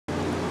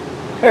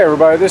Hey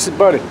everybody, this is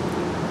Buddy.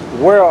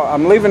 Well,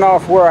 I'm leaving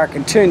off where I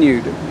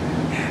continued.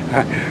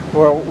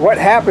 Well, what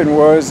happened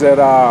was that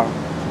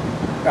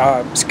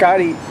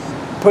Scotty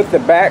put the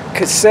back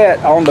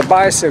cassette on the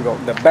bicycle.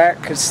 The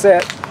back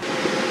cassette.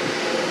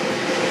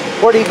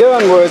 What he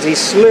done was he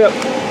slipped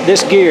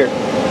this gear.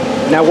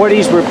 Now what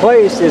he's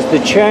replaced is the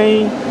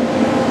chain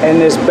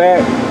and this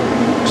back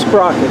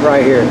sprocket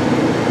right here.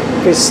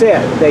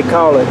 Cassette, they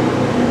call it.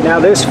 Now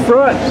this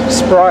front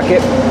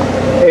sprocket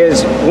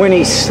is when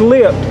he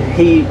slipped,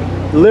 he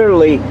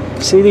literally,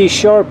 see these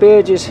sharp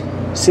edges?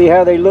 See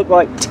how they look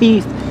like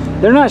teeth?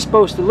 They're not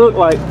supposed to look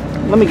like,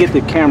 let me get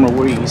the camera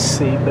where you can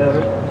see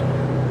better.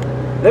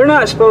 They're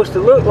not supposed to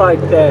look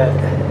like that.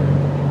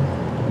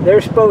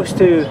 They're supposed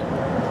to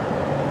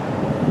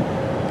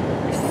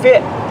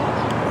fit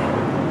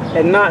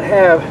and not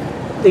have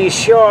these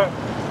sharp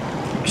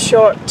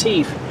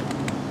teeth.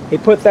 He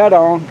put that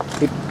on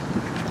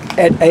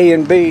at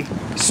A&B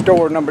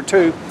store number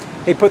 2.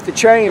 He put the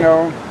chain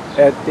on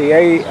at the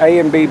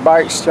A&B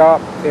bike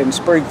shop in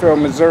Springfield,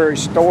 Missouri,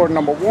 store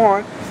number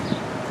 1.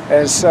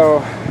 And so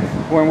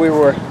when we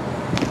were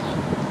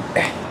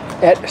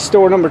at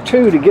store number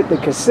 2 to get the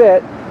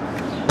cassette,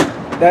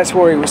 that's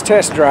where he was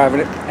test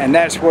driving it, and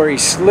that's where he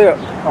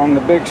slipped on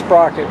the big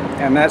sprocket,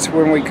 and that's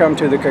when we come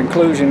to the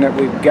conclusion that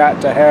we've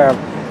got to have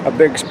a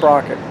big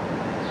sprocket.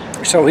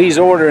 So he's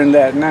ordering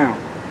that now.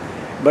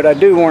 But I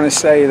do want to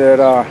say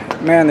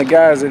that, man, the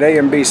guys at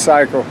A&B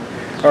Cycle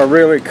are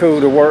really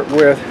cool to work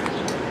with.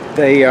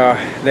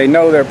 They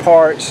know their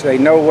parts, they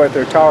know what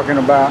they're talking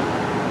about,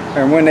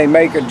 and when they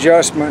make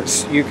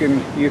adjustments, you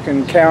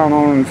can count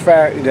on the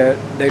fact that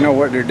they know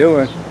what they're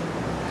doing.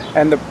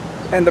 And the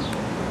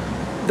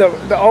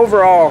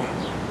overall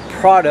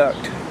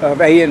product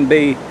of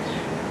A&B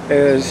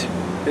is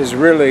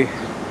really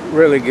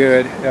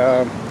good.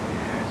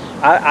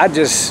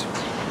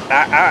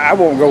 I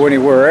won't go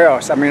anywhere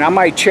else. I mean, I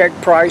might check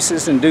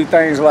prices and do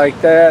things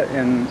like that,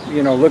 and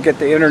look at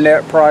the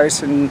internet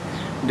price and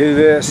do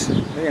this,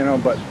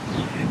 but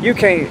you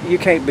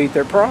can't beat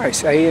their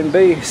price.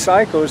 A&B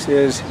Cycles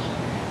has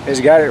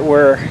got it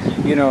where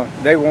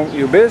they want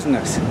your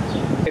business.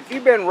 If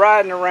you've been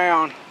riding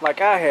around like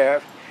I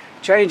have,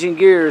 changing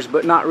gears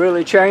but not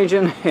really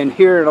changing and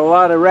hearing a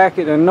lot of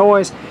racket and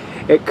noise,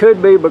 it could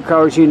be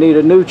because you need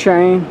a new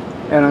chain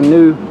and a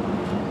new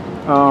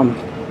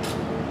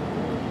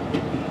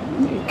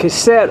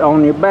cassette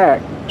on your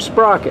back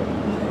sprocket,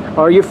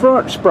 or your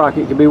front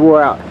sprocket could be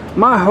wore out.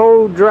 My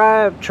whole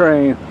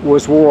drivetrain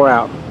was wore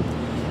out.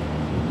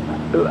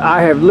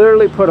 I have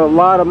literally put a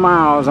lot of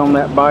miles on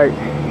that bike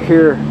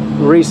here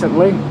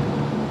recently,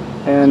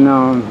 and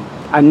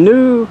I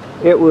knew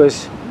it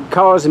was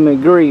causing me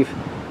grief.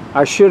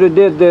 I should have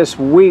did this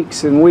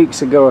weeks and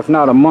weeks ago, if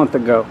not a month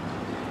ago.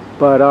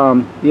 But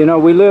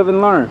we live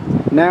and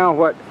learn. Now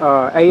what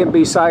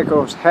A&B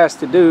Cycles has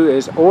to do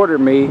is order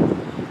me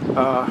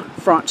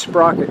front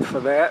sprocket for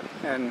that,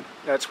 and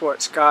that's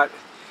what Scott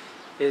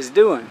is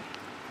doing.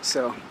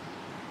 So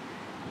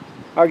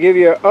I'll give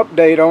you an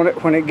update on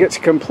it when it gets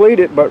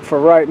completed, but for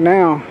right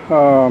now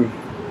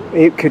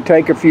it could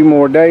take a few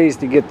more days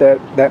to get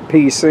that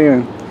piece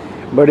in.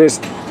 But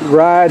it's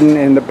riding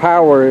and the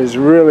power is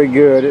really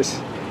good. It's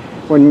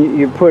when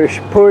you push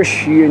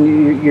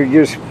you're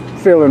just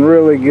feeling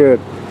really good.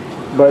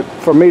 But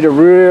for me to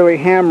really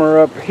hammer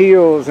up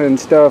hills and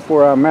stuff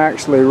where I'm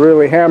actually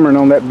really hammering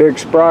on that big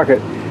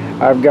sprocket,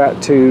 I've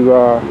got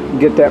to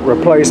get that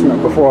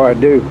replacement before I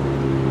do.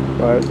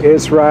 But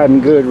it's riding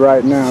good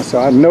right now, so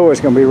I know it's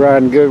going to be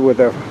riding good with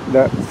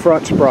that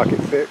front sprocket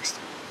fixed.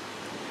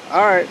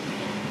 Alright,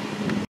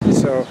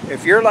 so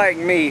if you're like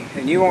me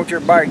and you want your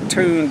bike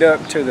tuned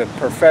up to the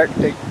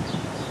perfected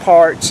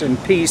parts and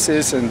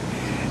pieces, and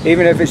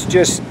even if it's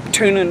just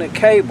tuning the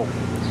cable,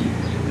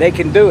 they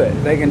can do it.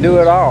 They can do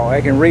it all.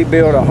 They can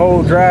rebuild a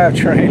whole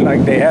drivetrain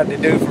like they had to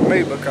do for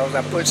me because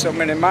I put so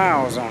many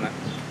miles on it.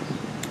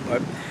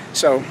 But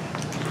so,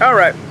 all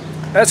right,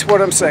 that's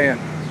what I'm saying.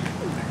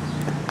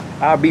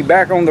 I'll be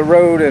back on the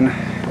road and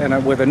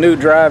with a new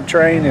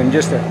drivetrain, and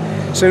just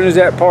as soon as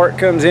that part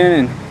comes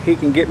in, and he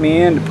can get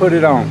me in to put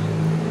it on.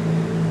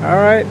 All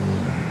right.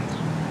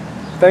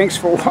 Thanks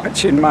for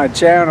watching my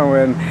channel,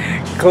 and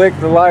click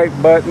the like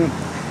button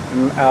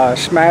and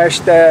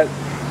smash that.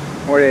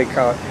 What do they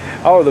call it?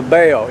 Oh, the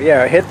bell.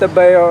 Yeah, hit the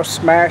bell,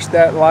 smash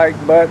that like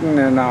button,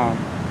 and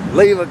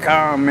leave a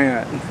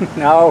comment.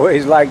 I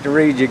always like to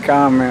read your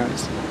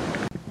comments.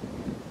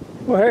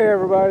 Well, hey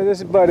everybody, this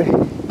is Buddy.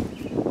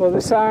 Well,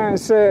 the sign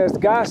says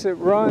gossip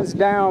runs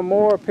down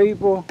more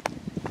people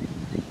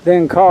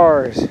than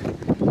cars.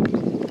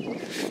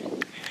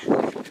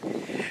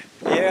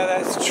 Yeah,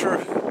 that's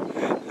true.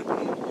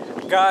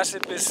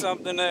 Gossip is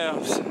something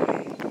else.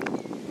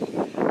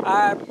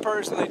 I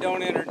personally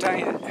don't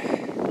entertain it.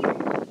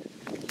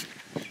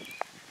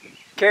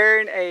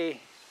 Carrying a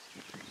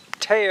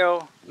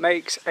tail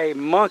makes a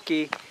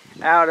monkey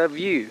out of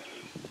you.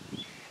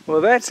 Well,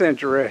 that's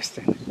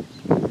interesting.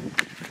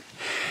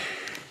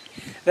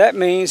 That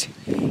means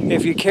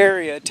if you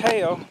carry a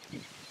tail,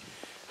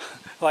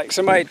 Like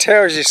somebody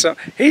tells you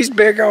something. He's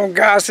big on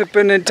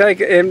gossiping and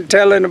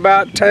telling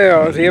about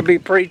tales. He'll be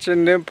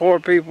preaching them poor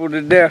people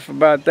to death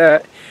about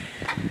that.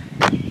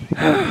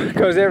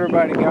 Because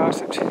everybody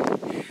gossips.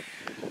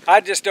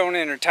 I just don't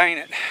entertain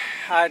it.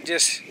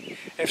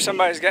 If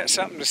somebody's got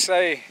something to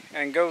say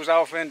and goes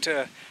off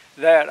into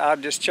that, I'll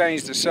just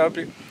change the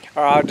subject,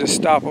 or I'll just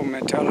stop them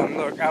and tell them,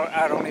 look,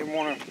 I don't even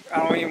want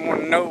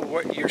to know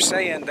what you're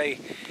saying. They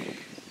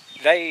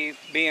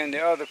being the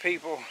other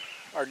people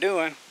are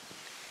doing,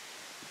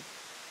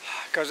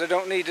 because I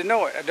don't need to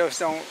know it. I just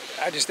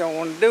don't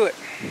want to do it.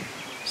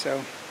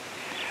 So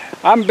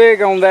I'm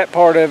big on that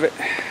part of it.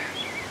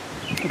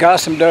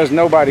 Gossip does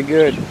nobody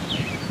good.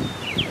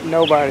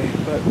 Nobody.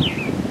 But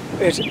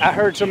I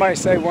heard somebody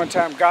say one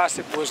time,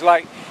 gossip was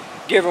like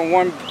giving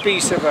one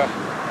piece of a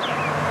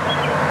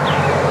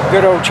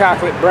good old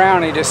chocolate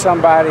brownie to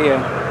somebody,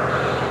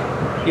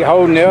 and you're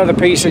holding the other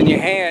piece in your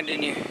hand,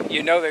 and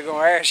you know they're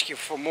going to ask you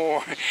for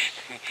more.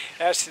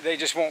 They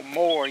just want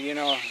more, you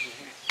know.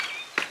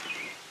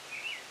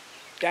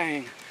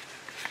 Dang,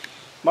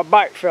 my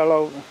bike fell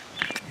over.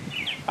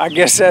 I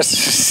guess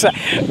that's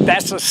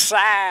a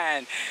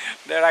sign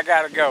that I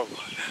gotta go,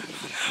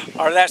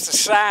 or that's a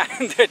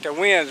sign that the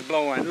wind's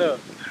blowing. Look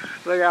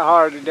how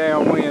hard the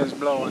damn wind's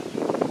blowing.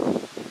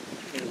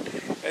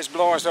 It's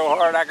blowing so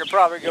hard I could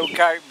probably go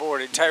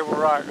kiteboard at Table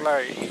Rock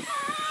Lake.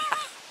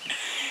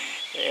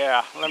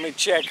 Yeah, let me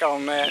check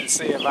on that and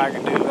see if I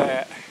can do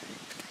that.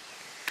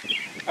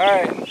 All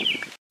right.